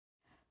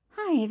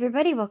Hi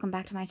everybody, welcome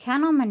back to my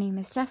channel. My name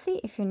is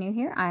Jessie. If you're new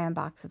here, I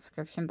unbox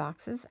subscription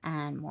boxes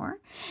and more.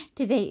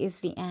 Today is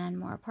the and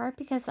more part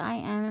because I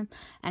am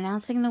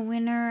announcing the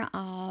winner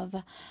of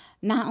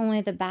not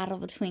only the battle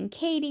between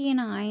Katie and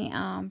I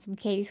from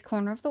Katie's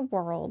Corner of the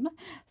World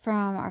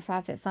from our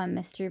FabFitFun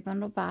Mystery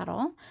Bundle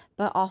battle,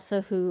 but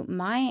also who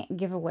my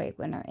giveaway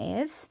winner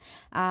is.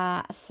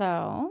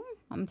 So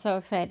I'm so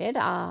excited.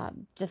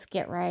 Just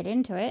get right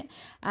into it.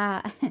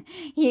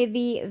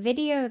 The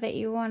video that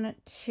you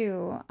want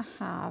to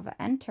have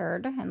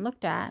entered and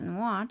looked at and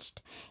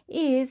watched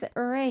is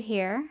right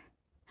here.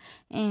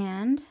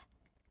 And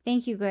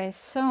thank you guys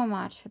so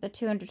much for the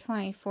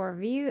 224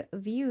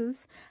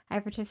 views. I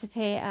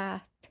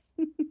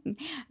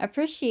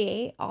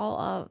appreciate all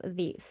of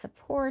the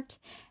support,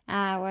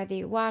 whether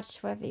you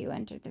watched, whether you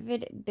entered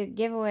the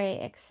giveaway,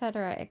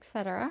 etc.,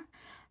 etc.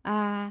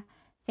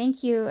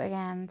 Thank you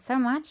again so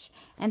much,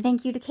 and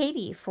thank you to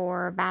Katie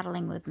for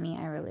battling with me.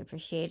 I really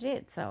appreciate it.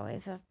 It's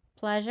always a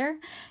pleasure.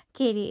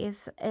 Katie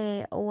is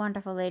a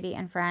wonderful lady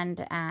and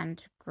friend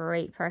and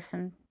great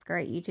person,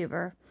 great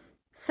YouTuber.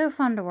 So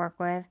fun to work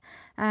with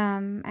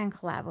and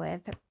collab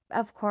with,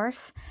 of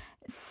course.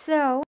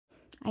 So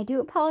I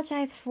do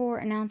apologize for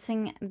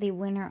announcing the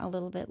winner a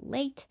little bit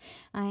late.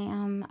 I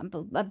am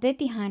a bit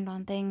behind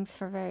on things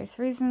for various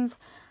reasons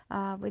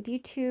with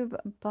YouTube,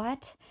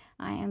 but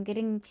I am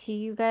getting to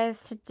you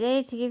guys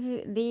today to give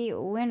you the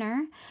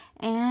winner.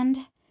 And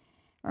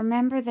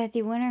remember that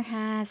the winner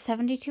has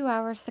 72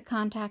 hours to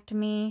contact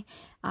me,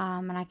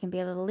 and I can be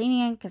a little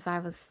lenient because I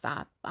was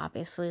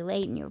obviously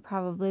late and you were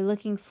probably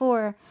looking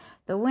for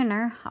the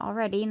winner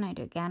already, and I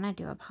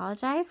do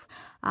apologize,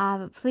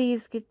 but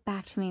please get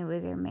back to me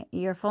with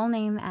your full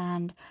name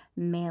and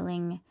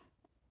mailing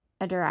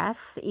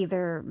address,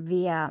 either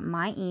via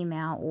my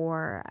email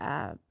or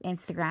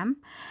Instagram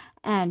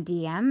and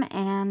DM,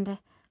 and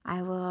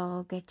I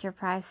will get your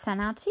prize sent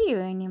out to you,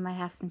 and you might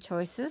have some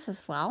choices as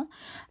well.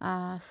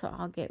 So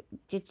I'll get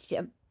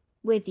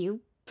with you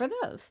for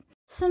those.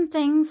 Some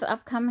things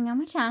upcoming on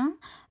my channel.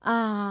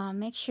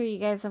 Make sure you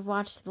guys have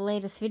watched the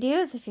latest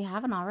videos. If you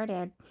haven't already,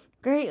 I'd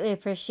greatly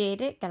appreciate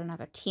it. Got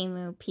another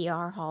Temu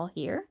PR haul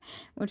here,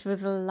 which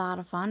was a lot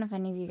of fun. If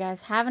any of you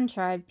guys haven't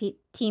tried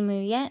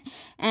Temu yet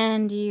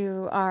and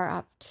you are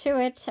up to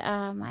it,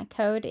 my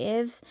code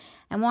is,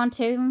 and want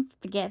to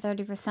get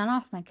 30%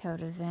 off, my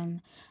code is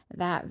in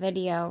that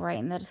video right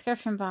in the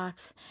description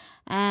box.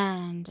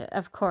 And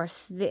of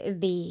course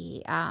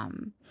the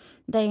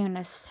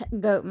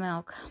Dionys goat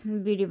milk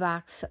beauty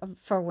box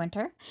for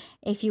winter.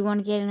 If you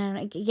want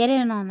to get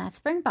in on that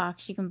spring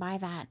box, you can buy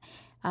that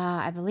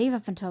I believe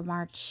up until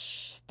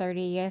March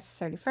 30th,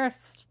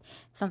 31st,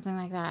 something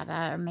like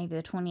that, or maybe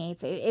the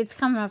 28th. It's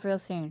coming up real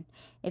soon.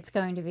 It's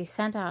going to be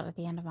sent out at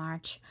the end of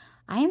March.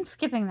 I am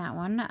skipping that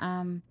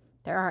one.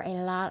 There are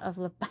a lot of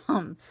lip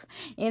balms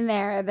in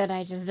there that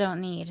I just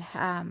don't need.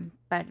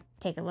 But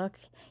take a look.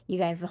 You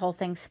guys, the whole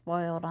thing's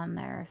spoiled on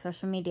their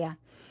social media.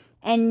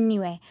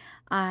 Anyway,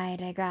 I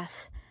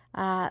digress.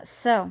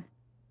 So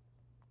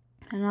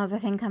another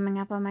thing coming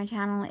up on my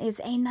channel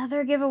is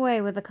another giveaway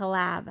with a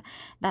collab.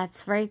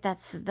 That's right,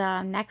 that's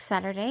the next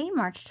Saturday,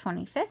 March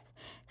 25th.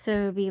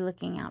 So be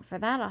looking out for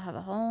that. I'll have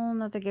a whole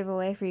nother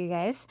giveaway for you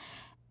guys.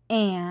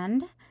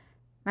 And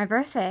my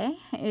birthday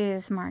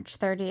is March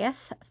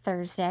 30th,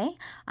 Thursday.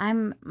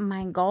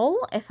 My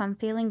goal, if I'm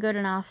feeling good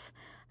enough,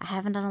 I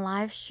haven't done a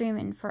live stream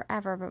in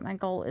forever, but my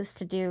goal is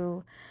to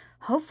do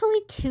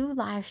hopefully 2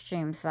 live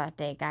streams that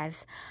day,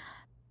 guys.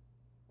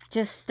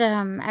 Just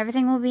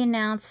everything will be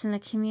announced in the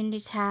community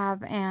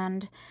tab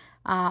and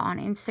on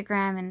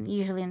Instagram and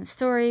usually in the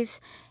stories.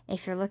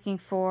 If you're looking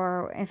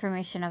for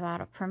information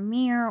about a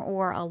premiere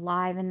or a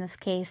live in this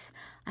case,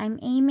 I'm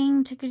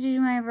aiming to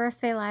do my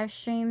birthday live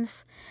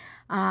streams.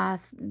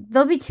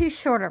 There'll be 2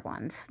 shorter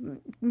ones,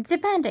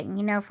 depending,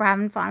 if we're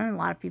having fun and a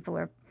lot of people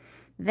are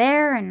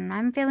there and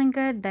I'm feeling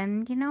good,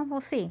 then,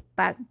 we'll see.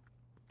 But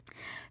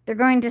they're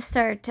going to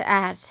start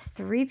at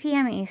 3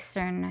 p.m.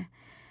 Eastern.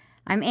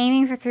 I'm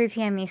aiming for 3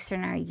 p.m.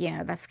 Eastern.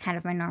 That's kind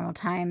of my normal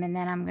time. And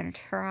then I'm going to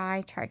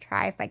try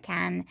if I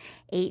can,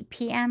 8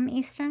 p.m.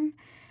 Eastern.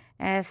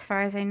 As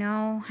far as I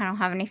know, I don't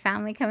have any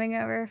family coming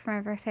over for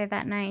my birthday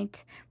that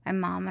night. My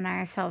mom and I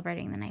are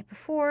celebrating the night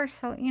before.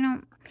 So,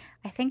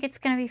 I think it's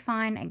going to be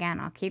fine. Again,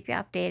 I'll keep you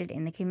updated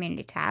in the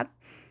community tab.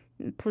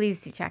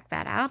 Please do check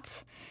that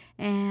out.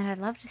 And I'd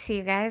love to see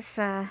you guys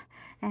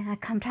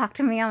come talk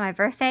to me on my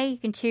birthday. You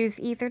can choose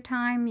either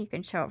time. You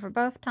can show up for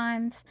both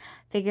times.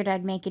 Figured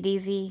I'd make it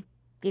easy.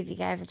 Give you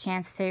guys a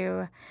chance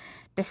to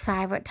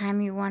decide what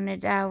time you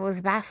wanted was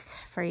best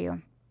for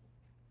you.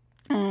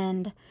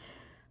 And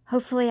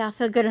hopefully I'll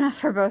feel good enough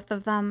for both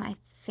of them. I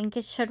think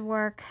it should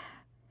work.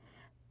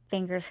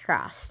 Fingers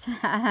crossed.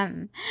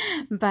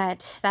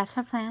 But that's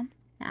my plan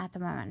at the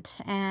moment.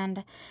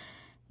 And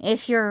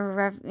if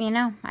you're,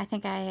 I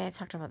think I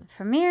talked about the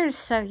premieres.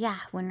 So yeah,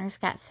 winners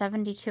got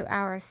 72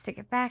 hours to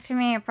get back to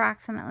me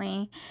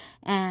approximately.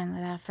 And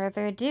without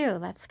further ado,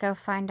 let's go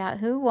find out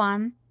who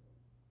won.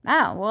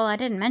 Oh, well, I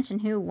didn't mention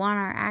who won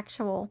our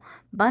actual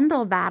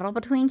bundle battle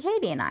between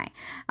Katie and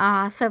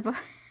I. So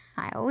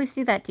I always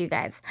do that to you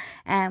guys.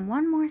 And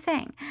one more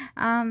thing.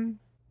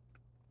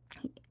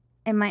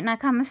 It might not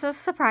come as a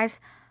surprise.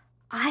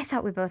 I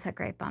thought we both had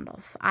great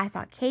bundles. I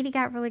thought Katie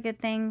got really good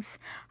things.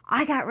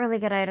 I got really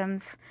good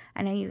items.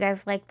 I know you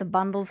guys like the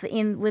bundles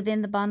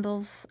within the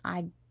bundles.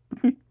 I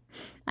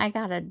I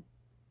got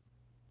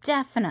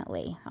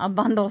definitely a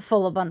bundle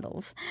full of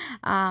bundles.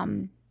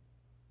 My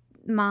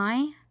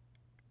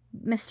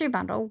mystery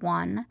bundle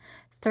won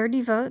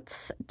 30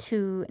 votes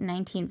to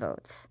 19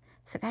 votes.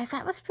 So guys,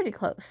 that was pretty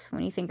close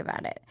when you think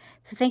about it.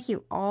 So thank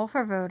you all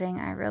for voting.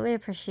 I really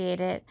appreciate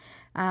it.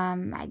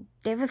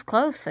 It was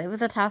close. It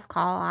was a tough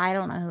call. I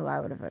don't know who I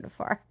would have voted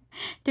for,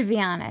 to be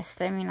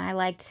honest. I mean, I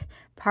liked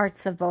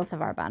parts of both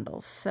of our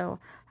bundles. So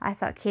I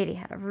thought Katie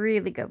had a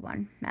really good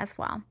one as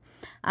well.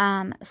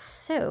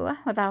 So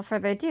without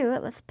further ado,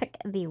 let's pick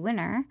the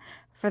winner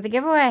for the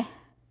giveaway.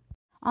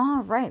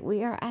 All right,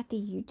 we are at the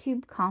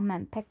YouTube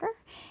comment picker.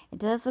 It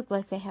does look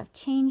like they have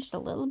changed a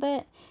little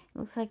bit. It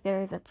looks like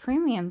there is a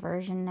premium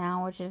version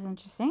now, which is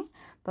interesting,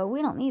 but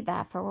we don't need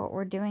that for what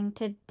we're doing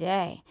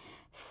today.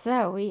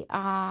 So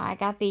I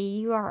got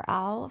the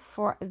URL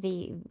for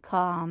the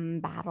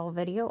battle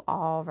video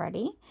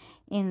already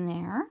in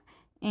there,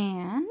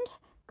 and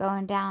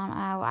going down,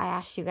 I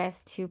asked you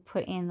guys to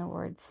put in the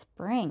word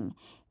spring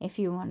if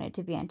you wanted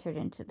to be entered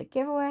into the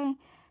giveaway.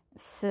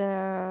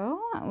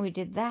 So we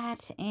did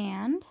that,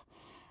 and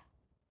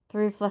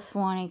 3 plus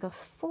 1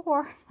 equals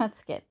 4.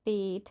 Let's get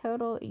the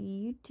total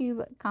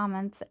YouTube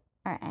comments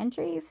or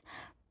entries.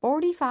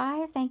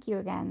 45. Thank you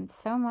again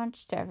so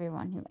much to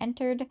everyone who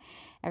entered,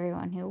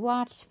 everyone who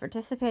watched,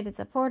 participated,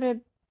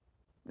 supported,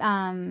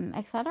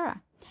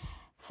 etc.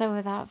 So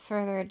without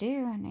further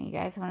ado, I know you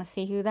guys want to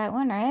see who that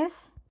winner is.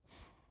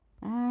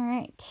 All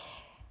right.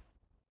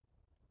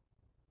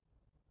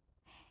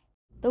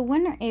 The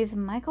winner is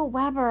Michael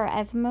Weber,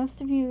 as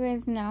most of you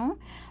guys know.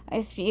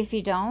 If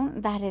you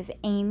don't, that is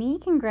Amy.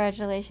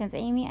 Congratulations,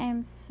 Amy. I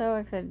am so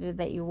excited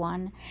that you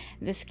won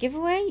this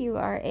giveaway. You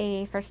are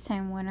a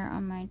first-time winner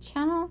on my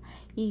channel.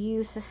 You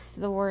use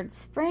the word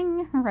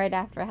spring right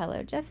after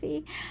hello,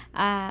 Jessie.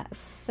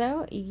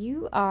 So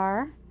you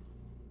are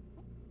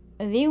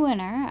the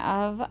winner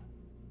of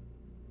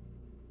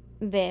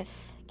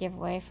this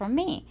giveaway from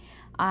me.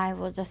 I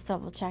will just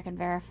double check and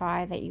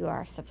verify that you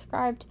are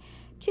subscribed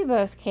to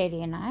both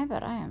Katie and I,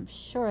 but I am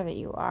sure that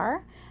you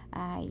are.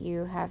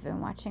 You have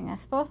been watching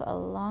us both a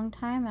long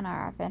time and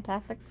are a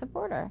fantastic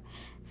supporter.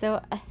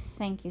 So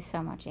thank you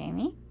so much,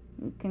 Amy.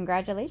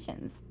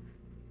 Congratulations.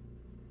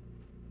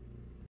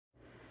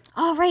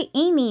 All right,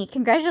 Amy,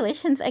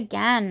 congratulations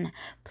again.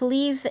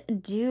 Please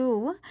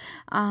do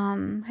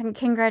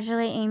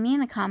congratulate Amy in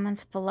the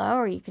comments below,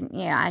 or you can,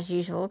 as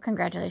usual,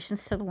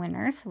 congratulations to the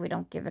winner so we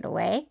don't give it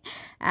away,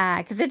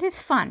 because it is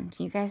fun,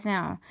 you guys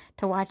know,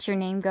 to watch your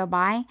name go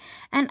by.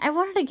 And I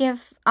wanted to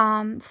give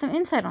some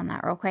insight on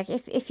that real quick.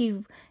 If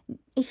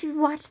you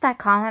watch that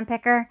comment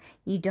picker,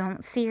 you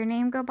don't see your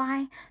name go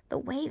by. The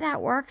way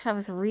that works, I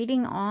was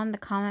reading on the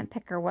comment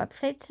picker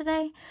website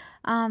today.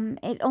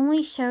 It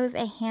only shows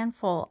a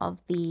handful of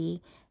the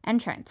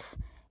entrants.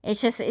 It's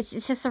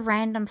just a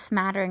random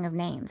smattering of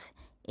names.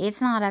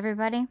 It's not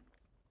everybody.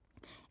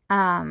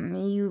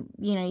 You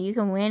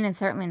can win and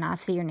certainly not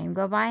see your name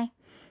go by.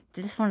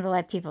 Just wanted to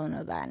let people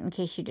know that in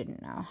case you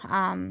didn't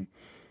know.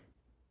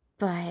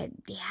 But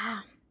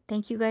yeah.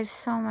 Thank you guys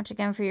so much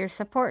again for your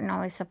support and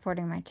always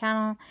supporting my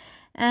channel.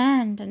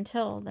 And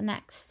until the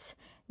next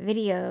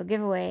video,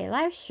 giveaway,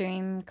 live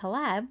stream,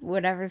 collab,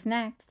 whatever's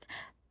next,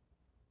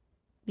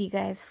 you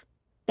guys,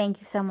 thank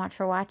you so much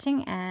for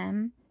watching.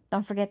 And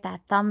don't forget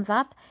that thumbs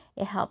up.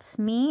 It helps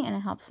me and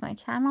it helps my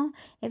channel.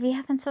 If you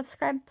haven't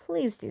subscribed,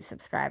 please do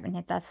subscribe and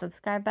hit that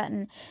subscribe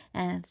button.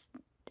 And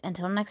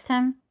until next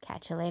time,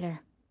 catch you later.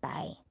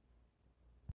 Bye.